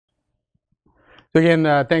So again,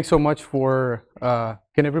 thanks so much for,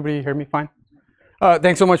 can everybody hear me fine?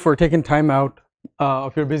 Thanks so much for taking time out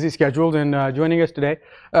of your busy schedules and joining us today.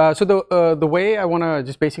 So the way I want to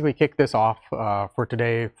just basically kick this off for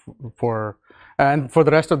today, and for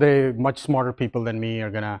the rest of the day, much smarter people than me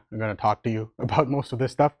are gonna talk to you about most of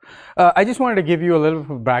this stuff. I just wanted to give you a little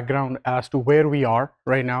bit of background as to where we are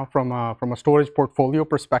right now from a storage portfolio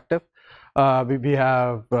perspective. We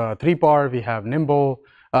have 3PAR, we have Nimble,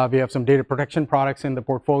 we have some data protection products in the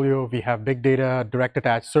portfolio. We have big data direct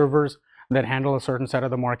attached servers that handle a certain set of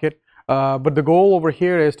the market. But the goal over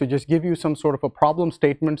here is to just give you some sort of a problem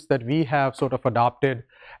statements that we have sort of adopted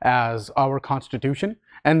as our constitution.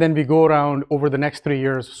 And then we go around over the next 3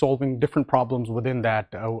 years solving different problems within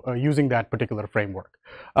that, using that particular framework.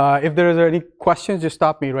 If there is any questions, just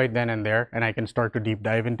stop me right then and there, and I can start to deep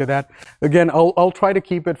dive into that. Again, I'll try to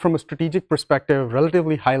keep it from a strategic perspective,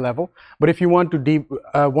 relatively high level. But if you want to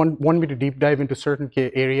want me to deep dive into certain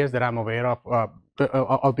areas that I'm aware of,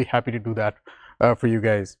 I'll be happy to do that for you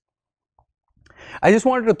guys. I just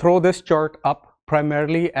wanted to throw this chart up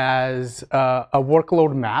primarily as a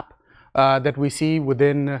workload map that we see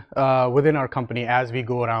within our company as we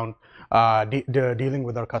go around dealing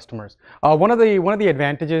with our customers. One of the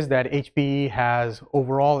advantages that HPE has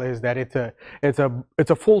overall is that it's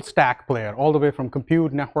a full stack player, all the way from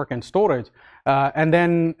compute, network, and storage. And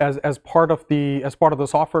then as part of the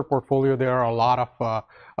software portfolio, there are a lot of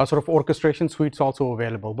sort of orchestration suites also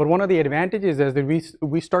available. But one of the advantages is that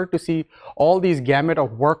we start to see all these gamut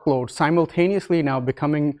of workloads simultaneously now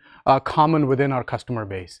becoming common within our customer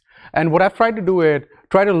base. And what I've tried to do is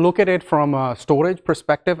try to look at it from a storage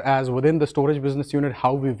perspective, as within the storage business unit,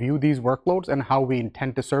 how we view these workloads and how we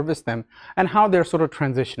intend to service them and how they're sort of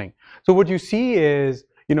transitioning. So what you see is,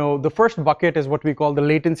 the first bucket is what we call the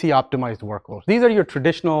latency optimized workloads. These are your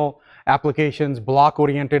traditional applications,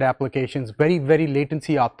 block-oriented applications, very, very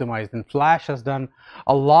latency optimized. And Flash has done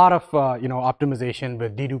a lot of optimization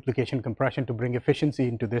with deduplication compression to bring efficiency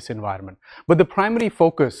into this environment. But the primary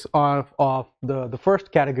focus of the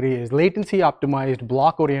first category is latency optimized,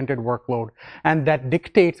 block-oriented workload, and that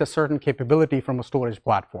dictates a certain capability from a storage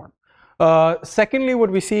platform. Secondly,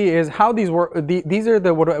 what we see is how these work. These are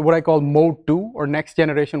what I call mode 2 or next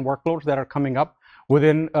generation workloads that are coming up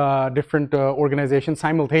within different organizations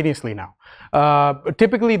simultaneously now.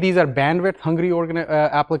 Typically, these are bandwidth hungry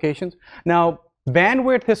applications. Now,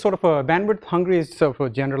 bandwidth hungry is sort of a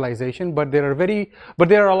generalization, but there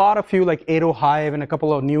are a lot of few like Arrow Hive and a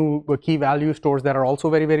couple of new key value stores that are also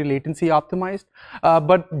very, very latency optimized.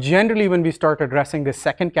 But generally, when we start addressing the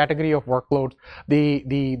second category of workloads,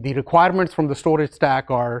 the requirements from the storage stack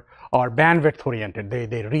are bandwidth oriented.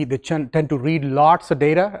 They tend to read lots of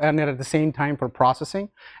data and at the same time for processing,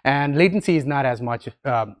 and latency is not as much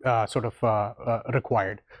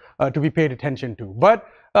required to be paid attention to. But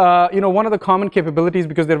one of the common capabilities,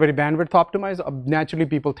 because they're very bandwidth optimized, naturally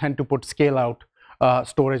people tend to put scale out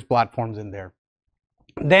storage platforms in there.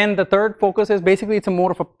 Then the third focus is basically it's a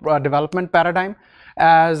more of a development paradigm.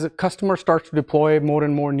 As customers start to deploy more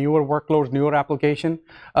and more newer workloads, newer application,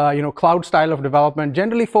 cloud style of development,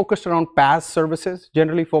 generally focused around PaaS services,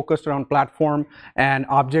 generally focused around platform and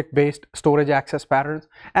object-based storage access patterns.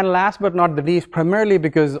 And last but not the least, primarily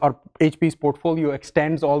because our HPE's portfolio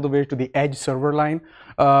extends all the way to the edge server line,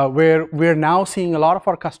 where we're now seeing a lot of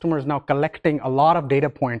our customers now collecting a lot of data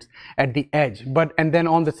points at the edge. And then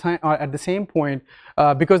at the same point,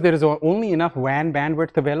 because there is only enough WAN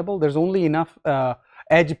bandwidth available, there's only enough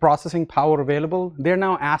edge processing power available, they're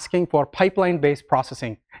now asking for pipeline-based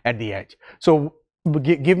processing at the edge. So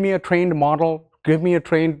give me a trained model, give me a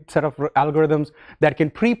trained set of algorithms that can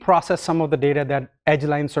pre-process some of the data that edge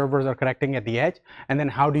line servers are collecting at the edge, and then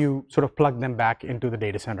how do you sort of plug them back into the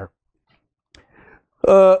data center?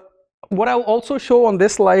 What I'll also show on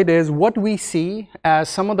this slide is what we see as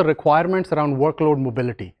some of the requirements around workload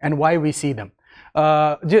mobility and why we see them.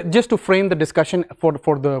 Just to frame the discussion for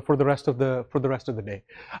the rest of the day.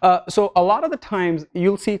 So a lot of the times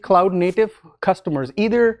you'll see cloud native customers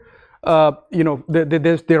either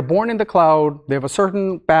they're born in the cloud, they have a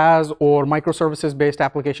certain PaaS or microservices based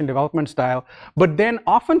application development style, but then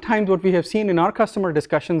oftentimes what we have seen in our customer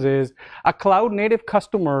discussions is a cloud native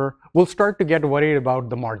customer will start to get worried about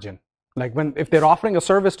the margin. Like if they're offering a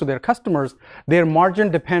service to their customers, their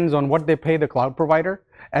margin depends on what they pay the cloud provider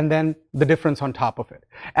and then the difference on top of it.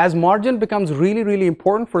 As margin becomes really, really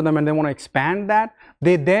important for them and they want to expand that,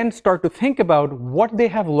 they then start to think about what they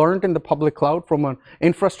have learned in the public cloud from an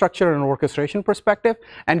infrastructure and orchestration perspective,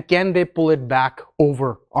 and can they pull it back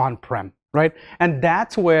over on-prem, right? And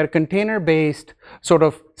that's where container-based sort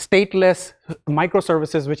of stateless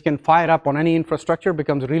microservices which can fire up on any infrastructure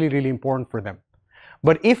becomes really, really important for them.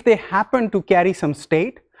 But if they happen to carry some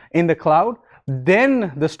state in the cloud,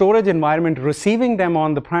 then the storage environment receiving them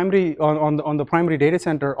on the primary on the primary data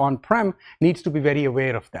center on-prem needs to be very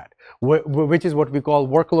aware of that, which is what we call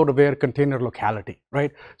workload-aware container locality,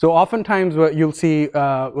 right? So oftentimes you'll see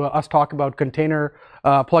us talk about container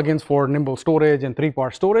plugins for Nimble storage and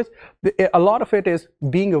 3-part storage. A lot of it is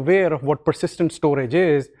being aware of what persistent storage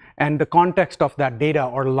is and the context of that data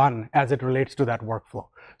or LUN as it relates to that workflow.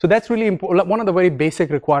 So that's really important. One of the very basic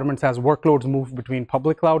requirements as workloads move between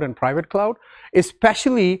public cloud and private cloud,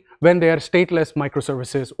 especially when they are stateless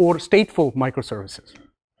microservices or stateful microservices.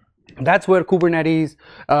 That's where Kubernetes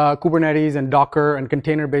and Docker and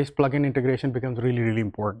container-based plugin integration becomes really, really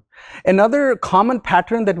important. Another common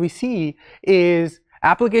pattern that we see is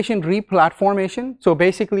application replatformation. So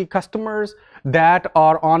basically customers that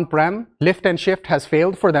are on-prem, lift and shift has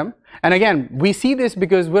failed for them. And again, we see this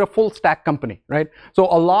because we're a full stack company, right? So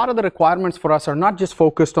a lot of the requirements for us are not just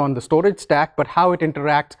focused on the storage stack, but how it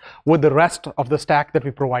interacts with the rest of the stack that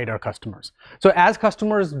we provide our customers. So as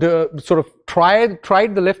customers sort of tried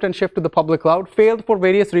the lift and shift to the public cloud, failed for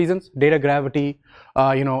various reasons, data gravity,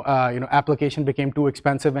 application became too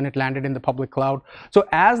expensive and it landed in the public cloud. So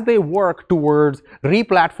as they work towards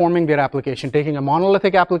replatforming their application, taking a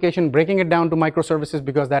monolithic application, breaking it down to microservices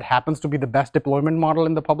because that happens to be the best deployment model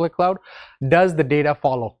in the public cloud, does the data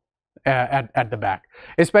follow at the back?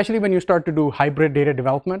 Especially when you start to do hybrid data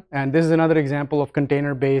development. And this is another example of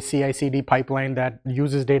container-based CI/CD pipeline that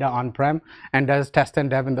uses data on-prem and does test and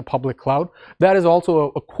dev in the public cloud. That is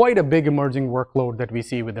also quite a big emerging workload that we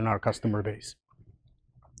see within our customer base.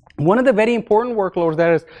 One of the very important workloads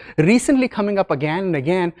that is recently coming up again and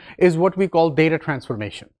again is what we call data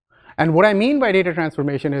transformation. And what I mean by data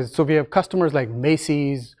transformation is, so we have customers like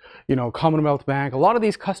Macy's, Commonwealth Bank. A lot of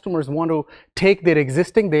these customers want to take their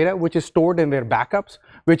existing data, which is stored in their backups,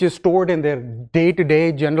 which is stored in their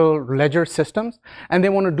day-to-day general ledger systems, and they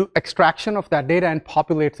want to do extraction of that data and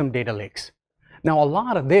populate some data lakes. Now, a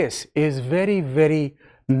lot of this is very, very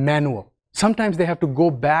manual. Sometimes they have to go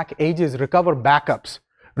back ages, recover backups,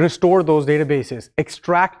 restore those databases,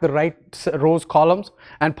 extract the right rows, columns,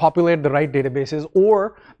 and populate the right databases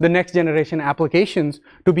or the next generation applications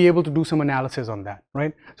to be able to do some analysis on that,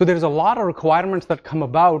 right? So there's a lot of requirements that come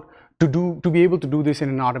about to be able to do this in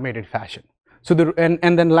an automated fashion. So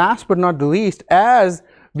and then last but not the least, as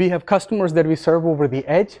we have customers that we serve over the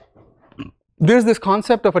edge, there's this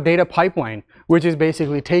concept of a data pipeline, which is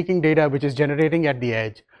basically taking data which is generating at the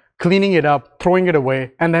edge, cleaning it up, throwing it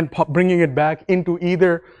away, and then bringing it back into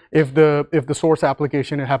either if the source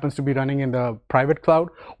application happens to be running in the private cloud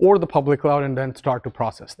or the public cloud, and then start to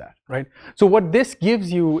process that, right? So what this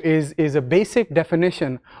gives you is a basic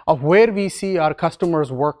definition of where we see our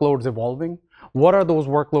customers' workloads evolving. What are those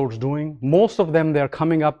workloads doing? Most of them, they're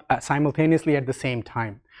coming up simultaneously at the same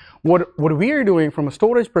time. What we are doing from a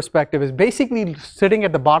storage perspective is basically sitting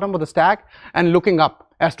at the bottom of the stack and looking up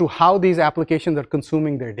as to how these applications are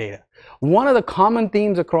consuming their data. One of the common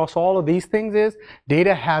themes across all of these things is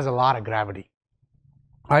data has a lot of gravity,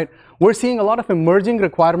 right? We're seeing a lot of emerging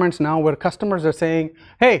requirements now where customers are saying,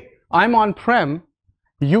 hey, I'm on-prem.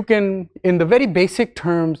 You can, in the very basic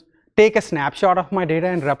terms, take a snapshot of my data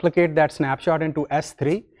and replicate that snapshot into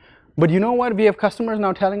S3. But you know what? We have customers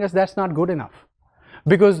now telling us that's not good enough.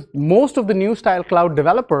 Because most of the new style cloud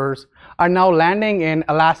developers are now landing in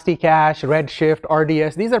Elasticache, Redshift,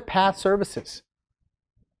 RDS. These are PaaS services.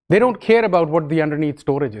 They don't care about what the underneath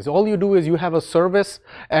storage is. All you do is you have a service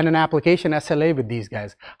and an application SLA with these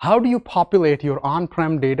guys. How do you populate your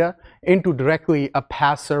on-prem data into directly a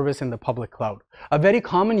PaaS service in the public cloud? A very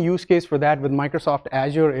common use case for that with Microsoft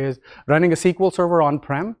Azure is running a SQL server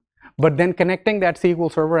on-prem, but then connecting that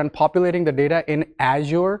SQL server and populating the data in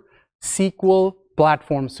Azure SQL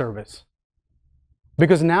platform service.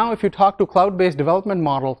 Because now if you talk to cloud-based development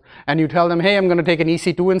models and you tell them, hey, I'm going to take an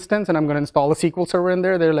EC2 instance and I'm going to install a SQL server in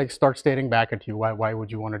there, they're like start staring back at you. Why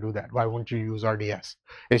would you want to do that? Why wouldn't you use RDS?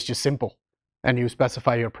 It's just simple. And you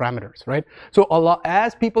specify your parameters, right? So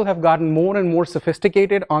as people have gotten more and more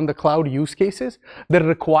sophisticated on the cloud use cases, the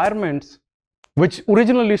requirements, which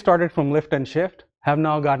originally started from lift and shift, have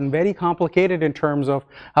now gotten very complicated in terms of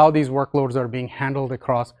how these workloads are being handled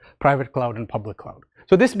across private cloud and public cloud.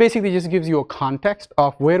 So this basically just gives you a context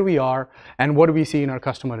of where we are and what we see in our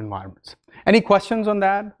customer environments. Any questions on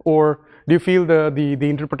that? Or do you feel the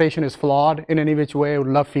interpretation is flawed in any which way? I would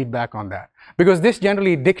love feedback on that. Because this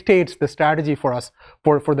generally dictates the strategy for us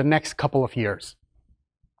for the next couple of years.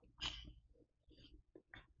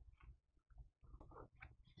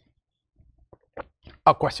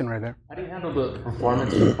 A question right there. How do you handle the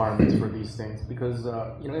performance requirements for these things? Because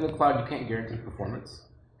in the cloud you can't guarantee performance,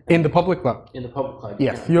 In the public cloud? In the public cloud.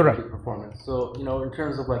 Yes, you're right. Performance. So, in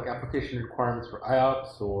terms of like application requirements for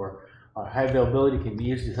IOPS or high availability can be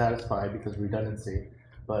easily satisfied because of redundancy.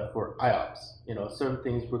 But for IOPS, certain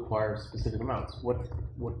things require specific amounts.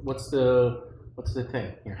 What's the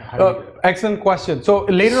thing? How do you do it? Excellent question. So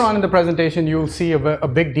later on in the presentation, you'll see a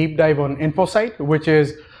big deep dive on InfoSight, which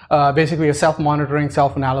is basically a self-monitoring,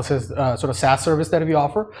 self-analysis sort of SaaS service that we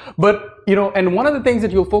offer. But and one of the things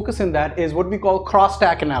that you'll focus in that is what we call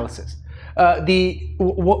cross-stack analysis.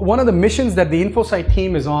 One of the missions that the InfoSight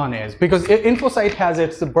team is on is because InfoSight has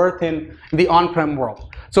its birth in the on-prem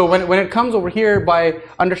world. So when it comes over here, by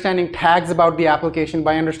understanding tags about the application,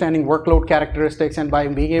 by understanding workload characteristics, and by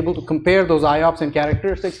being able to compare those IOPS and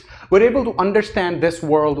characteristics, we're able to understand this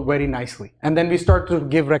world very nicely. And then we start to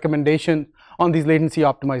give recommendations on these latency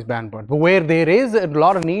optimized bandwidth. But where there is a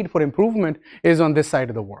lot of need for improvement is on this side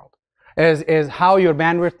of the world, is how your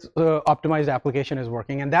bandwidth optimized application is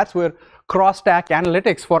working. And that's where cross-stack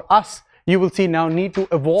analytics for us, you will see now need to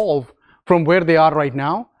evolve from where they are right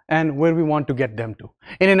now and where we want to get them to.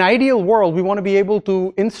 In an ideal world, we want to be able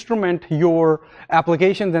to instrument your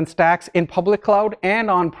applications and stacks in public cloud and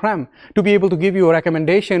on-prem to be able to give you a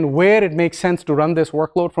recommendation where it makes sense to run this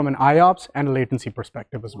workload from an IOPS and a latency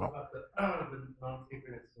perspective as well. What about the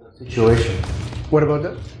non-synchronous situation? What about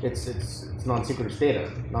that? It's non-synchronous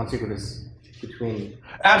data, non-synchronous between.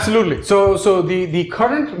 Absolutely. So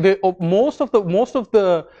most of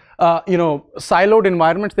the siloed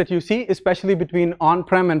environments that you see, especially between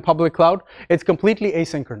on-prem and public cloud, it's completely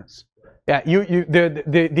asynchronous. Yeah,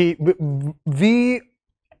 we,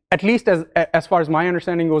 at least as far as my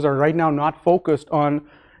understanding goes, are right now not focused on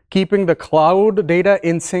keeping the cloud data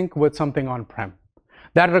in sync with something on-prem.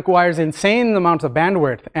 That requires insane amounts of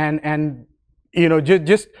bandwidth, and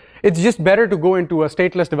it's just better to go into a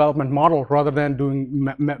stateless development model rather than doing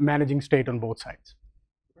managing state on both sides.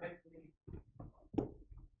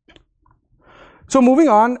 So moving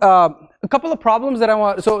on, a couple of problems that I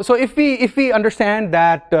want. So if we understand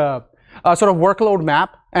that sort of workload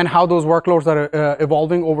map and how those workloads are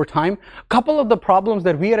evolving over time, a couple of the problems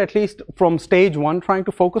that we are at least from stage one trying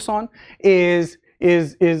to focus on is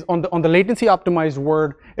on the latency optimized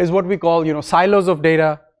word is what we call silos of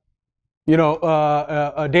data,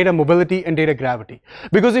 data mobility and data gravity.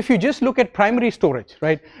 Because if you just look at primary storage,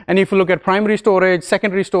 right, and if you look at primary storage,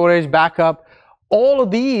 secondary storage, backup, all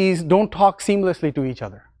of these don't talk seamlessly to each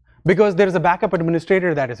other because there is a backup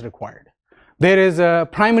administrator that is required. There is a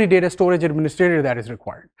primary data storage administrator that is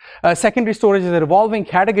required. Secondary storage is an evolving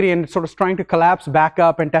category and sort of trying to collapse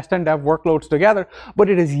backup and test and dev workloads together, but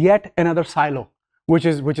it is yet another silo which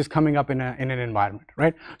is coming up in an environment,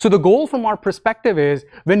 right? So the goal from our perspective is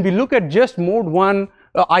when we look at just mode 1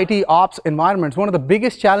 IT ops environments, one of the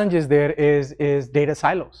biggest challenges there is data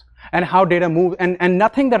silos and how data moves and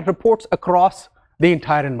nothing that reports across the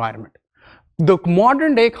entire environment. The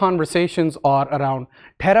modern day conversations are around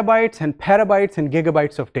terabytes and petabytes and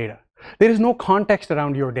gigabytes of data. There is no context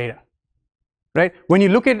around your data, right? When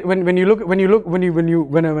an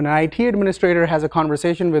IT administrator has a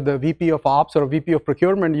conversation with the VP of Ops or a VP of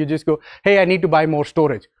Procurement, you just go, hey, I need to buy more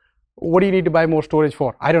storage. What do you need to buy more storage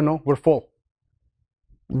for? I don't know, we're full.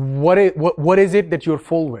 What is it that you're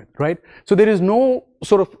full with, right? So there is no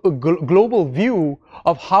sort of a global view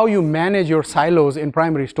of how you manage your silos in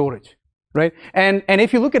primary storage, right? And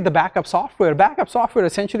if you look at the backup software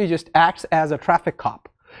essentially just acts as a traffic cop.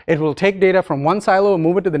 It will take data from one silo and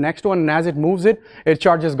move it to the next one, and as it moves it, it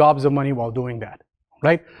charges gobs of money while doing that,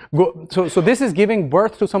 right? So this is giving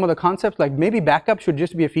birth to some of the concepts like maybe backup should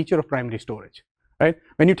just be a feature of primary storage, right?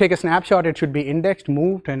 When you take a snapshot, it should be indexed,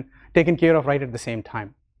 moved, and taken care of right at the same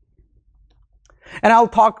time. And I'll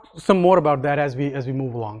talk some more about that as we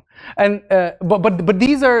move along. And but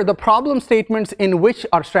these are the problem statements in which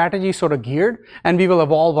our strategy is sort of geared, and we will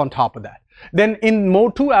evolve on top of that. Then in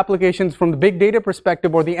mode 2 applications, from the big data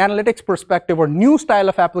perspective or the analytics perspective or new style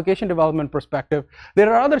of application development perspective,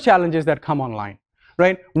 there are other challenges that come online,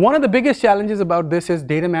 right? One of the biggest challenges about this is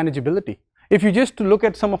data manageability. If you just look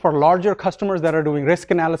at some of our larger customers that are doing risk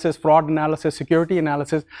analysis, fraud analysis, security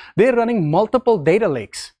analysis, they're running multiple data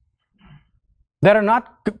lakes that are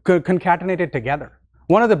not concatenated together.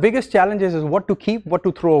 One of the biggest challenges is what to keep, what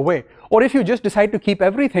to throw away. Or if you just decide to keep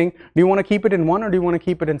everything, do you want to keep it in one or do you want to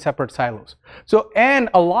keep it in separate silos? So, and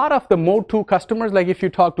a lot of the mode 2 customers, like if you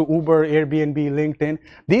talk to Uber, Airbnb, LinkedIn,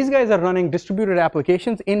 these guys are running distributed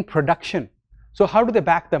applications in production. So how do they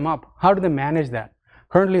back them up? How do they manage that?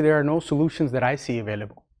 Currently, there are no solutions that I see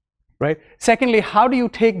available. Right? Secondly, how do you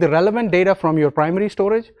take the relevant data from your primary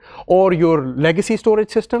storage or your legacy storage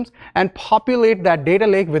systems and populate that data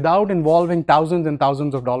lake without involving thousands and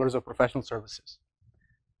thousands of dollars of professional services?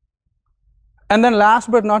 And then last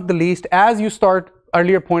but not the least, as you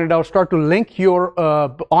earlier pointed out, start to link your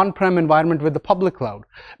on-prem environment with the public cloud.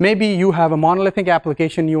 Maybe you have a monolithic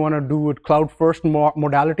application, you want to do a cloud-first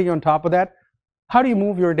modality on top of that. How do you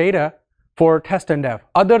move your data for test and dev,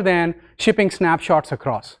 other than shipping snapshots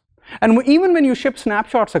across? And even when you ship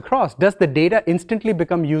snapshots across, does the data instantly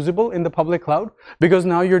become usable in the public cloud because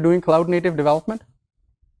now you're doing cloud-native development?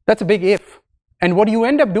 That's a big if. And what you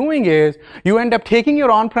end up doing is, you end up taking your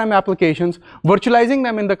on-prem applications, virtualizing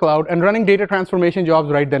them in the cloud, and running data transformation jobs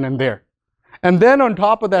right then and there. And then on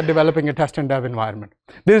top of that, developing a test and dev environment.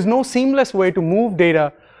 There's no seamless way to move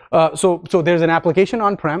data. So there's an application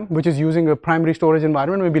on-prem, which is using a primary storage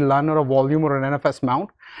environment, maybe LUN or a volume or an NFS mount,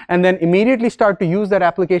 and then immediately start to use that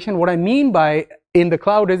application. What I mean by in the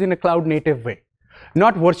cloud is in a cloud-native way,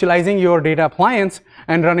 not virtualizing your data appliance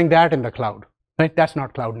and running that in the cloud. Right? That's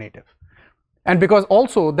not cloud-native. And because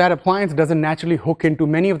also that appliance doesn't naturally hook into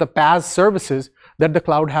many of the PaaS services that the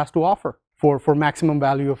cloud has to offer for maximum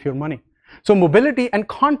value of your money. So mobility and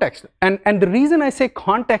context, and the reason I say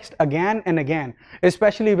context again and again,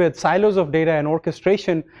 especially with silos of data and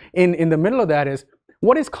orchestration in the middle of that, is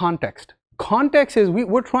what is context? Context is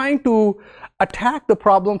we're trying to attack the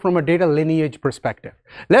problem from a data lineage perspective.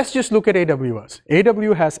 Let's just look at AWS.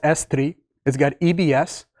 AWS has S3, it's got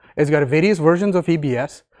EBS, it's got various versions of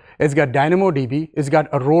EBS, it's got DynamoDB, it's got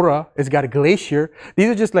Aurora, it's got Glacier. These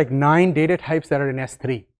are just like 9 data types that are in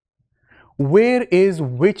S3. Where is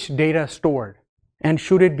which data stored, and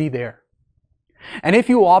should it be there? And if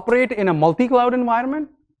you operate in a multi-cloud environment,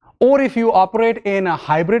 or if you operate in a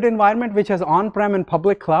hybrid environment which has on-prem and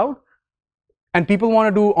public cloud, and people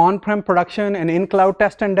want to do on-prem production and in-cloud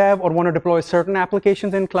test and dev, or want to deploy certain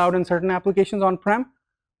applications in cloud and certain applications on-prem,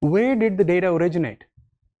 where did the data originate?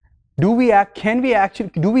 Do we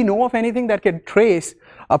know of anything that can trace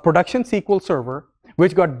a production SQL server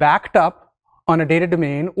which got backed up on a data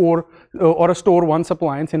domain or a store once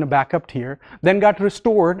appliance in a backup tier, then got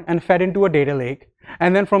restored and fed into a data lake,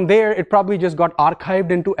 and then from there it probably just got archived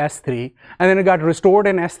into S3, and then it got restored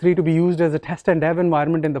in S3 to be used as a test and dev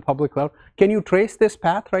environment in the public cloud? Can you trace this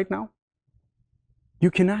path right now? You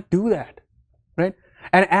cannot do that, right?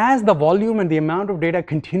 And as the volume and the amount of data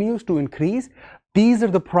continues to increase, these are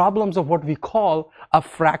the problems of what we call a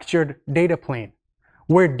fractured data plane.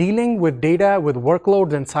 We're dealing with data with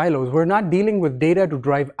workloads and silos. We're not dealing with data to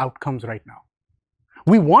drive outcomes right now.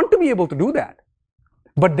 We want to be able to do that,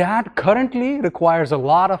 but that currently requires a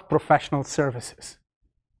lot of professional services.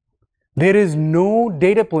 There is no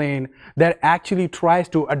data plane that actually tries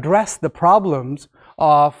to address the problems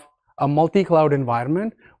of a multi-cloud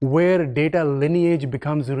environment where data lineage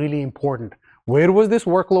becomes really important. Where was this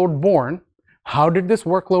workload born? How did this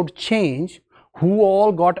workload change? Who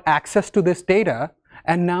all got access to this data?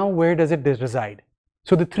 And now where does it reside?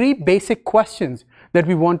 So the 3 basic questions that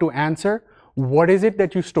we want to answer: what is it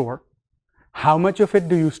that you store? How much of it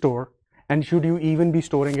do you store? And should you even be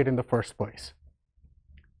storing it in the first place?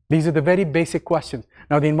 These are the very basic questions.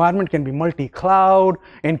 Now the environment can be multi-cloud,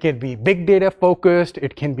 and can be big data focused,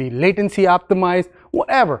 it can be latency optimized,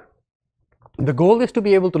 whatever. The goal is to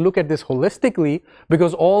be able to look at this holistically,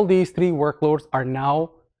 because all these 3 workloads are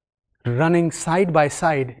now running side by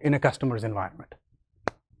side in a customer's environment.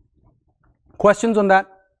 Questions on that?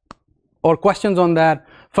 Or questions on that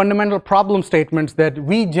fundamental problem statements that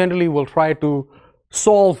we generally will try to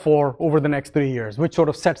solve for over the next 3 years, which sort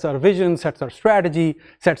of sets our vision, sets our strategy,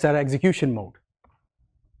 sets our execution mode.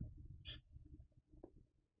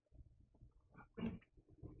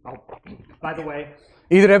 Oh, by the way,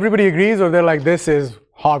 either everybody agrees or they're like, this is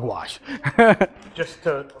hogwash. just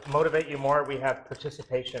to motivate you more, we have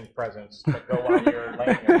participation presents that go while you're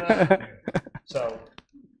laying there. So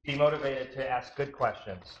be motivated to ask good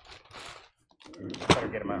questions. Better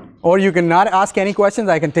get them out. Or you can not ask any questions.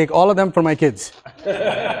 I can take all of them for my kids.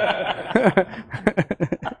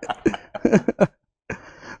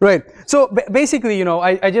 Right. So basically, you know,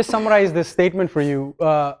 I just summarized this statement for you.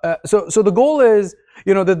 So the goal is,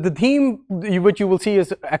 you know, the theme which you will see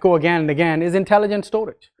is echo again and again is intelligent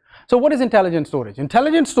storage. So what is intelligent storage?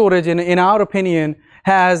 Intelligent storage, in our opinion,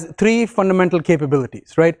 has 3 fundamental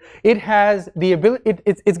capabilities, right? It has the ability,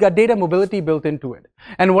 it's got data mobility built into it.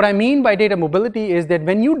 And what I mean by data mobility is that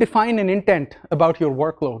when you define an intent about your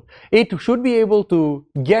workload, it should be able to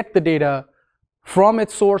get the data from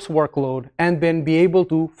its source workload and then be able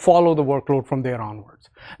to follow the workload from there onwards.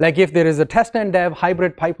 Like if there is a test and dev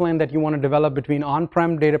hybrid pipeline that you want to develop between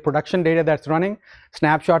on-prem data, production data that's running,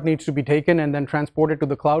 snapshot needs to be taken and then transported to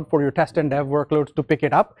the cloud for your test and dev workloads to pick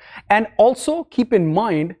it up. And also keep in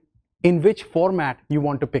mind in which format you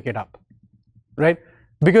want to pick it up, right?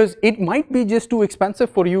 because it might be just too expensive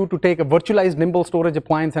for you to take a virtualized Nimble storage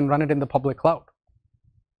appliance and run it in the public cloud.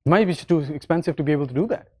 It might be too expensive to be able to do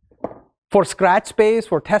that. For scratch space,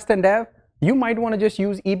 for test and dev, you might want to just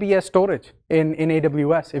use EBS storage in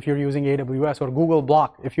AWS if you're using AWS, or Google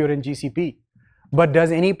Block if you're in GCP. But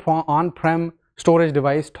does any on-prem storage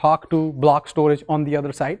device talk to block storage on the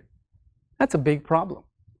other side? That's a big problem,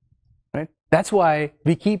 right? That's why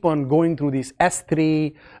we keep on going through these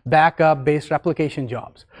S3 backup-based replication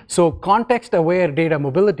jobs. So context-aware data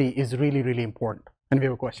mobility is really, really important. And we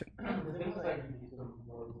have a question.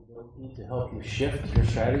 To help you shift your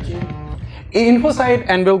strategy? InfoSight,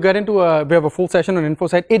 and we'll get into we have a full session on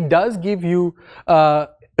InfoSight. It does give you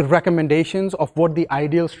recommendations of what the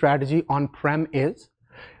ideal strategy on-prem is.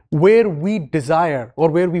 Where we desire or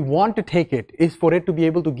where we want to take it is for it to be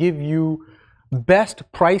able to give you best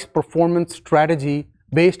price performance strategy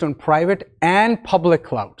based on private and public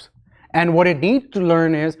clouds. And what it needs to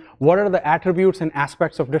learn is what are the attributes and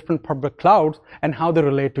aspects of different public clouds and how they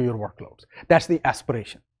relate to your workloads. That's the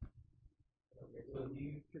aspiration.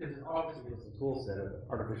 Because obviously it's a tool set of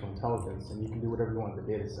artificial intelligence, and you can do whatever you want with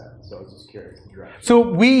the data set. So I was just curious. So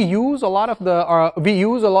we use a lot of the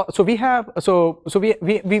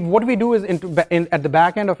what we do is at the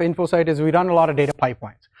back end of InfoSight is we run a lot of data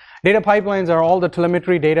pipelines. Data pipelines are all the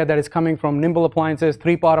telemetry data that is coming from Nimble appliances,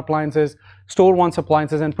 3-part appliances, Store Once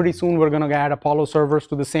appliances, and pretty soon we're going to add Apollo servers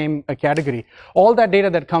to the same category. All that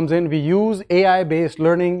data that comes in, we use AI-based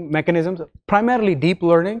learning mechanisms, primarily deep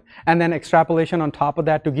learning, and then extrapolation on top of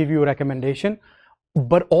that to give you a recommendation.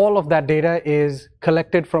 But all of that data is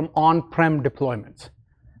collected from on-prem deployments.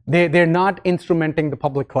 They're not instrumenting the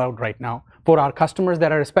public cloud right now for our customers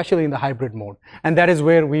that are especially in the hybrid mode. And that is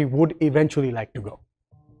where we would eventually like to go.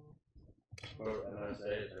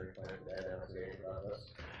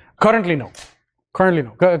 Currently, no.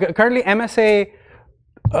 Currently, MSA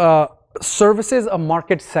services a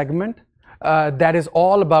market segment that is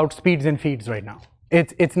all about speeds and feeds right now.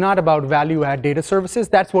 It's not about value-add data services.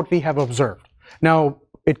 That's what we have observed. Now,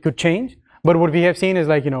 it could change, but what we have seen is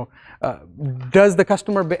like, does the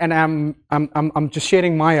customer, and I'm just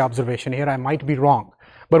sharing my observation here. I might be wrong,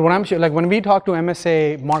 but when when we talk to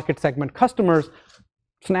MSA market segment customers,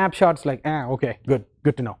 snapshots like, okay,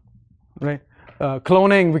 good to know, right?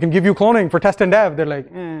 Cloning, we can give you cloning for test and dev. They're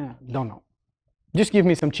like, don't know. Just give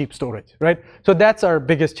me some cheap storage, right? So that's our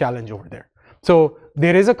biggest challenge over there. So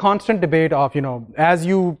there is a constant debate of, as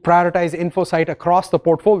you prioritize InfoSight across the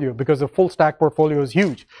portfolio, because the full stack portfolio is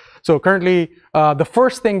huge. So currently, the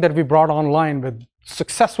first thing that we brought online with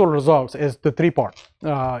successful results is the 3-part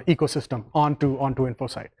ecosystem onto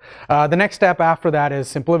InfoSight. The next step after that is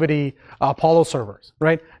SimpliVity, Apollo servers,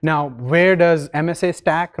 right? Now, where does MSA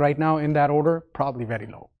stack right now in that order? Probably very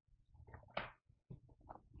low,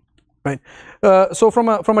 right? So from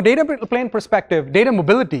a data plane perspective, data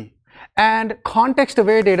mobility and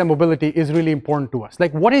context-aware data mobility is really important to us.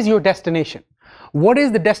 Like, what is your destination? What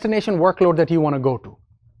is the destination workload that you want to go to?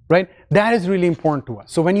 Right? That is really important to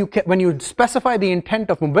us. So when you specify the intent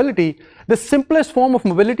of mobility, the simplest form of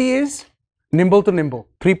mobility is Nimble to Nimble,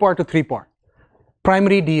 3-part to 3-part,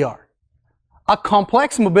 primary DR. A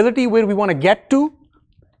complex mobility where we want to get to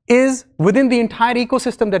is within the entire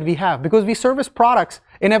ecosystem that we have, because we service products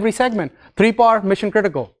in every segment. 3-part, mission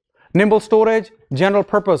critical. Nimble storage, general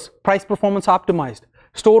purpose, price performance optimized.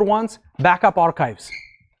 Store Once, backup archives.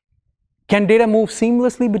 Can data move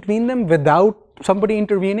seamlessly between them without somebody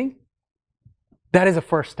intervening? That is a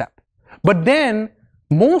first step. But then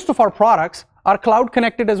most of our products are cloud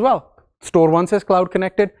connected as well. Store Once is cloud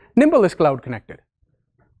connected, Nimble is cloud connected.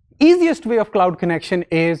 Easiest way of cloud connection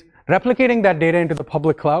is replicating that data into the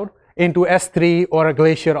public cloud, into S3 or a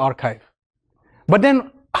Glacier archive. But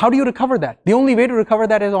then how do you recover that? The only way to recover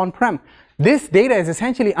that is on-prem. This data is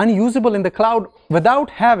essentially unusable in the cloud without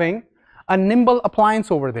having a Nimble appliance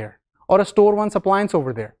over there or a Store Once appliance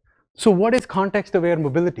over there. So what is context-aware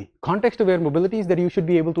mobility? Context-aware mobility is that you should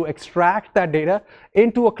be able to extract that data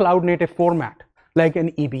into a cloud-native format, like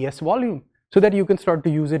an EBS volume, so that you can start to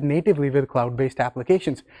use it natively with cloud-based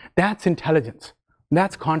applications. That's intelligence.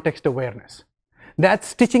 That's context awareness. That's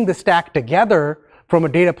stitching the stack together from a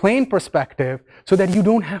data plane perspective so that you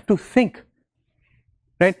don't have to think,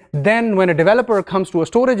 right? Then when a developer comes to a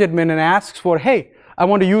storage admin and asks for, hey, I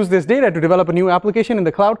want to use this data to develop a new application in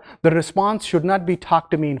the cloud, the response should not be talk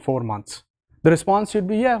to me in 4 months. The response should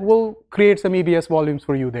be, yeah, we'll create some EBS volumes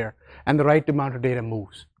for you there. And the right amount of data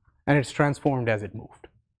moves. And it's transformed as it moved.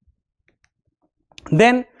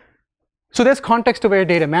 Then, so there's context-aware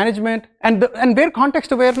data management. And where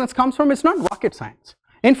context awareness comes from, it's not rocket science.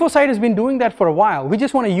 InfoSight has been doing that for a while. We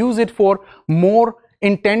just want to use it for more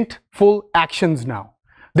intentful actions now.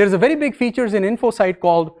 There's a very big features in InfoSight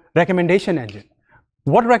called recommendation engine.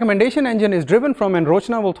 What recommendation engine is driven from, and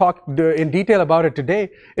Rochna will talk in detail about it today,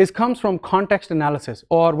 comes from context analysis,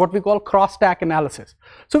 or what we call cross-stack analysis.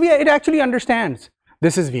 So it actually understands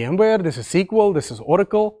this is VMware, this is SQL, this is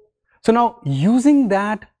Oracle. So now using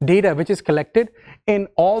that data which is collected in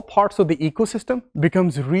all parts of the ecosystem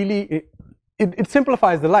becomes really, it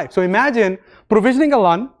simplifies the life. So imagine provisioning a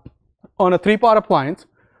LUN on a 3-part appliance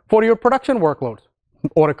for your production workloads,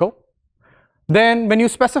 Oracle. Then when you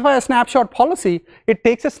specify a snapshot policy, it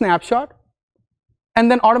takes a snapshot and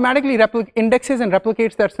then automatically indexes and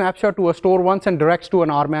replicates that snapshot to a store once and directs to an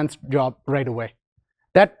RMAN's job right away.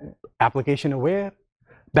 That application aware,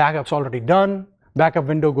 backup's already done, backup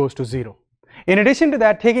window goes to 0. In addition to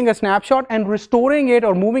that, taking a snapshot and restoring it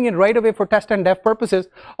or moving it right away for test and dev purposes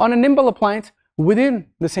on a Nimble appliance within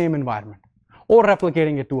the same environment, or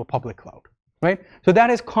replicating it to a public cloud, right? So that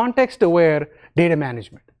is context-aware data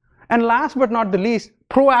management. And last but not the least,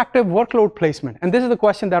 proactive workload placement. And this is the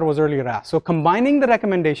question that was earlier asked. So combining the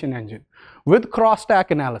recommendation engine with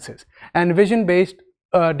cross-stack analysis and vision-based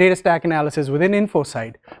data stack analysis within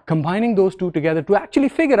InfoSight, combining those two together to actually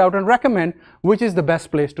figure out and recommend which is the best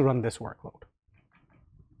place to run this workload.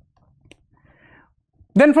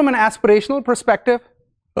 Then from an aspirational perspective,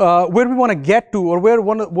 where we want to get to, or where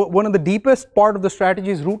one of the deepest part of the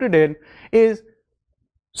strategy is rooted in is,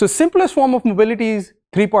 so simplest form of mobility is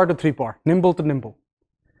 3-part to 3-part, Nimble to Nimble.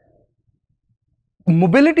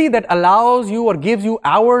 Mobility that allows you or gives you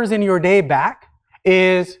hours in your day back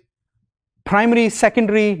is primary,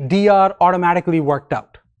 secondary, DR automatically worked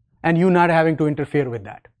out, and you not having to interfere with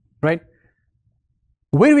that, right?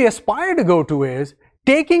 Where we aspire to go to is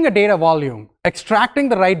taking a data volume, extracting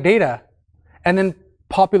the right data, and then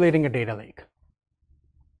populating a data lake.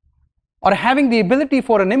 Or having the ability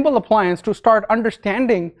for a Nimble appliance to start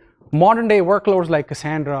understanding modern day workloads like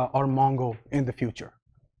Cassandra or Mongo in the future,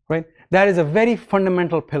 right? That is a very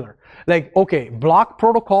fundamental pillar. Like, okay, block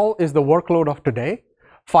protocol is the workload of today.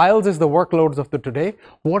 Files is the workloads of the today.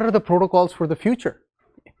 What are the protocols for the future?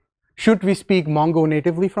 Should we speak Mongo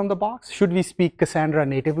natively from the box? Should we speak Cassandra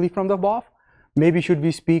natively from the box? Maybe should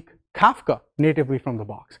we speak Kafka natively from the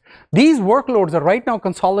box? These workloads are right now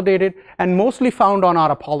consolidated and mostly found on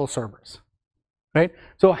our Apollo servers, right?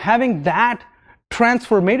 So having that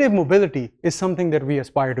transformative mobility is something that we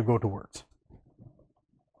aspire to go towards.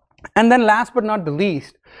 And then last but not the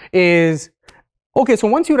least is, okay, so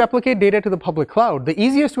once you replicate data to the public cloud, the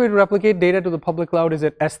easiest way to replicate data to the public cloud is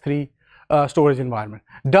at S3 storage environment.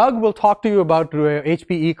 Doug will talk to you about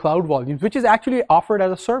HPE Cloud Volumes, which is actually offered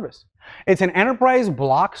as a service. It's an enterprise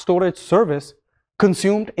block storage service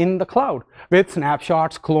consumed in the cloud with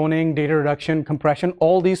snapshots, cloning, data reduction, compression,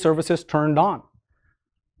 all these services turned on.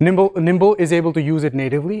 Nimble is able to use it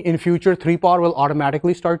natively. In future, 3-part will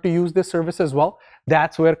automatically start to use this service as well.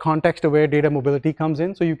 That's where context-aware data mobility comes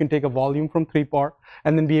in. So you can take a volume from 3-part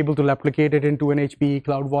and then be able to replicate it into an HPE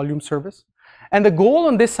Cloud Volume service. And the goal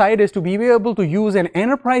on this side is to be able to use an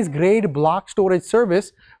enterprise-grade block storage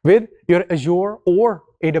service with your Azure or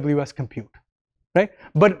AWS compute, right?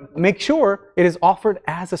 But make sure it is offered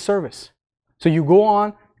as a service. So you go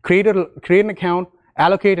on, create an account,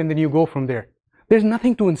 allocate, and then you go from there. There's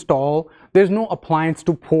nothing to install, there's no appliance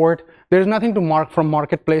to port, there's nothing to mark from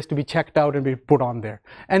marketplace to be checked out and be put on there.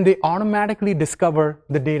 And they automatically discover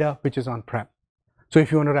the data which is on-prem. So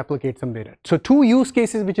if you want to replicate some data. So 2 use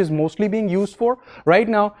cases which is mostly being used for right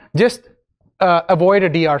now, just avoid a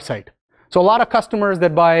DR site. So a lot of customers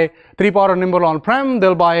that buy 3-part or Nimble on-prem,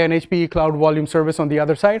 they'll buy an HPE Cloud Volume service on the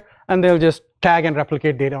other side, and they'll just tag and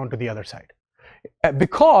replicate data onto the other side.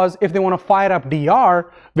 Because if they want to fire up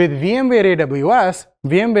DR with VMware AWS,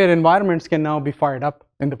 VMware environments can now be fired up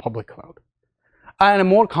in the public cloud. And a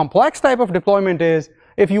more complex type of deployment is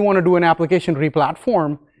if you want to do an application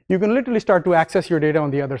replatform, you can literally start to access your data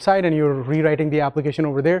on the other side and you're rewriting the application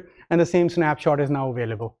over there and the same snapshot is now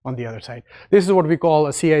available on the other side. This is what we call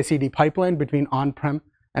a CI/CD pipeline between on-prem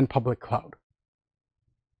and public cloud.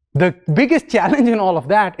 The biggest challenge in all of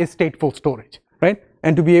that is stateful storage, right?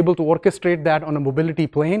 And to be able to orchestrate that on a mobility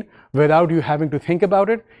plane without you having to think about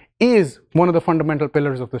it is one of the fundamental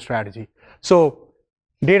pillars of the strategy. So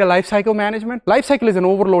data lifecycle management. Lifecycle is an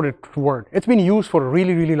overloaded word. It's been used for a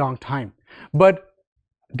really, really long time. But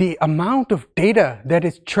the amount of data that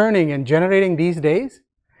is churning and generating these days,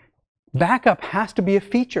 backup has to be a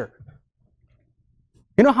feature.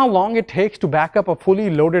 You know how long it takes to back up a fully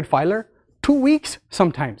loaded filer? 2 weeks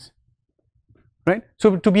sometimes. Right?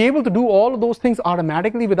 So to be able to do all of those things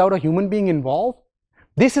automatically without a human being involved,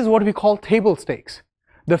 this is what we call table stakes.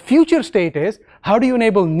 The future state is how do you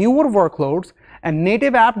enable newer workloads and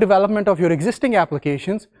native app development of your existing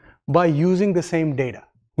applications by using the same data,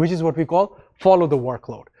 which is what we call follow the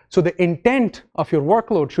workload. So the intent of your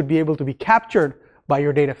workload should be able to be captured by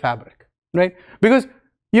your data fabric, right? Because,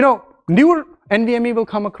 newer NVMe will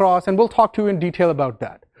come across, and we'll talk to you in detail about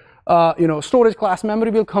that. Storage class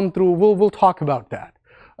memory will come through, we'll talk about that.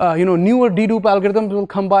 Newer dedupe algorithms will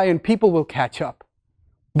come by and people will catch up.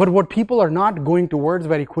 But what people are not going towards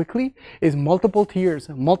very quickly is multiple tiers,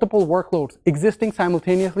 multiple workloads existing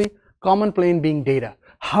simultaneously, common plane being data.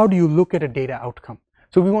 How do you look at a data outcome?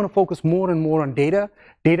 So we want to focus more and more on data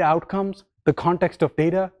outcomes, the context of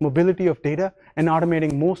data, mobility of data, and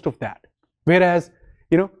automating most of that. Whereas,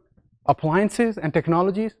 appliances and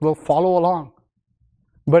technologies will follow along.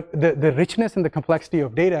 But the richness and the complexity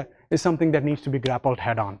of data is something that needs to be grappled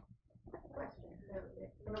head on.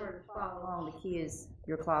 In order to follow along, the key is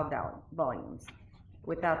your cloud volumes.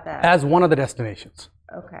 Without that. As one of the destinations.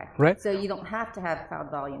 Okay. Right? So you don't have to have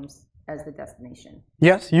cloud volumes as the destination.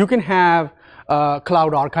 Yes, you can have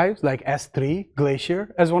cloud archives like S3,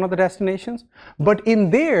 Glacier as one of the destinations. But in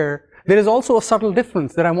there is also a subtle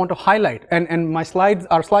difference that I want to highlight. And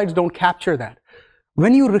our slides don't capture that.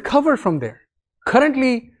 When you recover from there,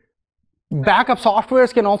 currently, backup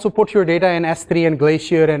softwares can also put your data in S3 and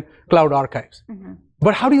Glacier and cloud archives. Mm-hmm.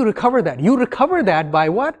 But how do you recover that? You recover that by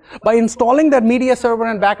what? By installing that media server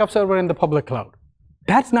and backup server in the public cloud.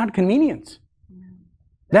 That's not convenience.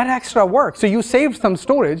 That extra work. So you saved some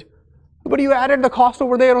storage, but you added the cost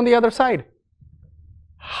over there on the other side.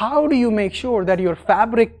 How do you make sure that your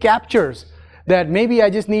fabric captures that maybe I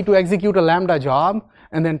just need to execute a Lambda job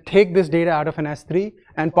and then take this data out of an S3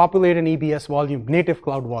 and populate an EBS volume, native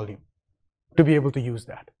cloud volume, to be able to use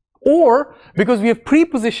that? Or because we have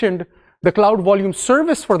pre-positioned the cloud volume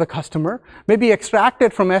service for the customer, maybe extract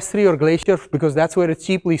it from S3 or Glacier because that's where it's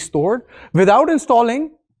cheaply stored, without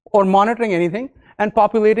installing or monitoring anything, and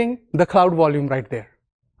populating the cloud volume right there,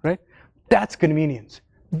 right? That's convenience.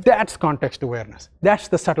 That's context awareness. That's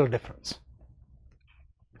the subtle difference.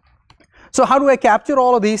 So how do I capture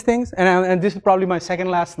all of these things? And this is probably my second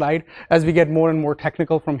last slide as we get more and more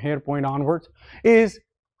technical from here point onwards, is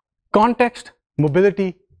context,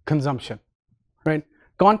 mobility, consumption, right?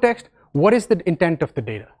 Context, what is the intent of the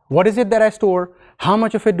data? What is it that I store? How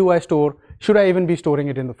much of it do I store? Should I even be storing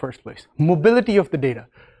it in the first place? Mobility of the data.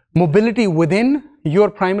 Mobility within your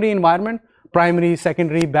primary environment, primary,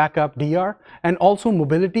 secondary, backup, DR, and also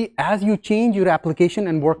mobility as you change your application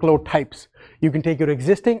and workload types. You can take your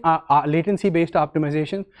existing latency-based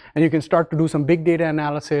optimization and you can start to do some big data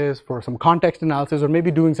analysis for some context analysis or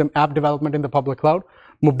maybe doing some app development in the public cloud.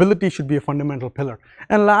 Mobility should be a fundamental pillar.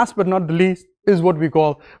 And last but not the least is what we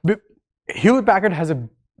call, Hewlett-Packard has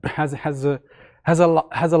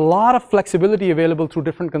a lot of flexibility available through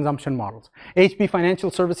different consumption models. HP Financial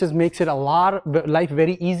Services makes it life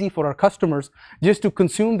very easy for our customers just to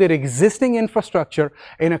consume their existing infrastructure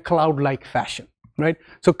in a cloud-like fashion, right?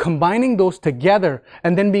 So combining those together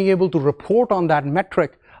and then being able to report on that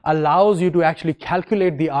metric allows you to actually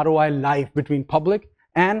calculate the ROI live between public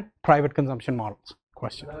and private consumption models.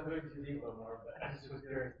 Question?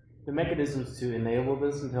 The mechanisms to enable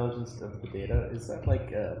this intelligence of the data, is that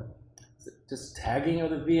like just tagging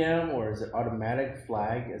of the VM, or is it automatic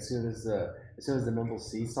flag as soon as the Nimble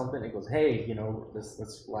sees something, it goes, hey,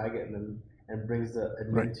 let's flag it, and brings the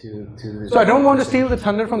admin to the. So I don't want to steal the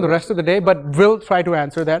thunder from the rest of the day, but we'll try to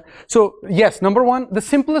answer that. So yes, number one, the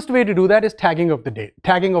simplest way to do that is tagging of the data,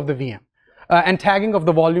 tagging of the VM, and tagging of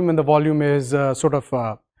the volume, and the volume is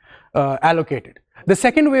allocated. The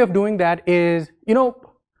second way of doing that is,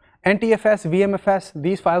 NTFS, VMFS,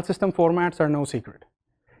 these file system formats are no secret.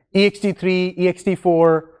 ext3,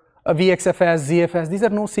 ext4, VXFS, ZFS, these are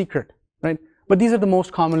no secret, right? But these are the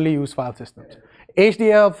most commonly used file systems.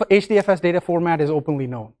 HDFS data format is openly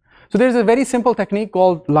known. So there's a very simple technique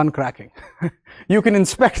called LUN cracking. You can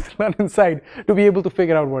inspect the LUN inside to be able to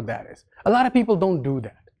figure out what that is. A lot of people don't do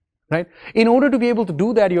that, right? In order to be able to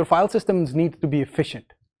do that, your file systems need to be efficient.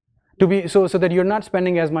 So that you're not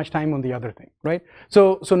spending as much time on the other thing, right?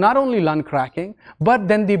 So not only LUN cracking, but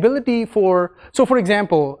then the ability for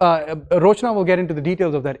example, Rochna will get into the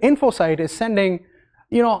details of that. InfoSight is sending,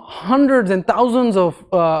 hundreds and thousands of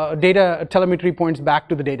data telemetry points back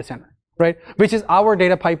to the data center, right? Which is our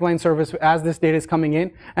data pipeline service as this data is coming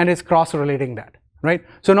in, and it's cross-relating that, right?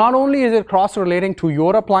 So not only is it cross-relating to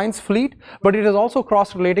your appliance fleet, but it is also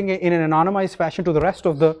cross-relating in an anonymized fashion to the rest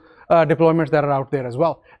of the deployments that are out there as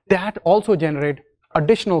well. That also generate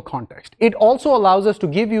additional context. It also allows us to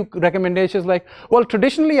give you recommendations like, well,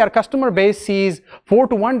 traditionally our customer base sees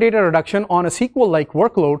 4-to-1 data reduction on a SQL-like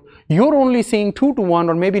workload. You're only seeing 2-to-1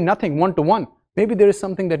 or maybe nothing, 1-to-1. Maybe there is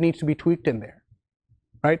something that needs to be tweaked in there,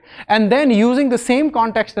 right? And then using the same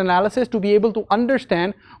context analysis to be able to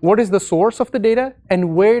understand what is the source of the data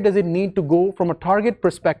and where does it need to go from a target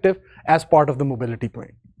perspective as part of the mobility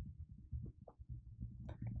plane.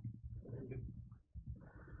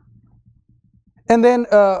 And then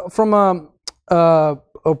from a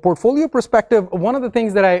portfolio perspective, one of the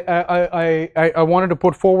things that I wanted to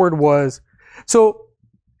put forward was, so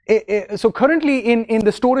currently in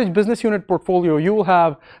the storage business unit portfolio, you will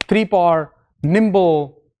have 3PAR,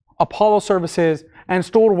 Nimble, Apollo services, and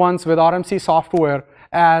StoreOnce with RMC software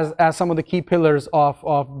as some of the key pillars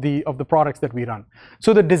of the products that we run.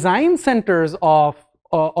 So the design centers of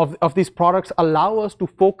these products allow us to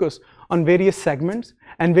focus on various segments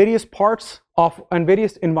and various parts and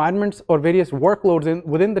various environments or various workloads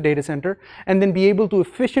within the data center, and then be able to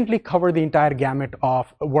efficiently cover the entire gamut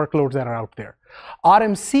of workloads that are out there.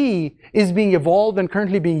 RMC is being evolved and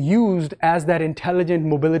currently being used as that intelligent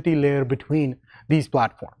mobility layer between these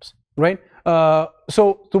platforms, right?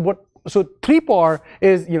 So 3PAR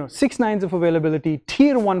is 6 nines of availability,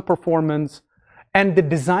 tier 1 performance, and the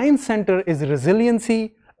design center is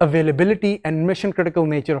resiliency, availability, and mission critical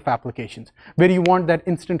nature of applications, where you want that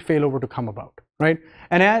instant failover to come about, right?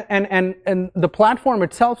 And the platform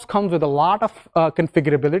itself comes with a lot of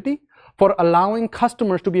configurability for allowing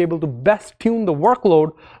customers to be able to best tune the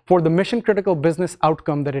workload for the mission critical business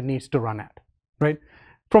outcome that it needs to run at, right?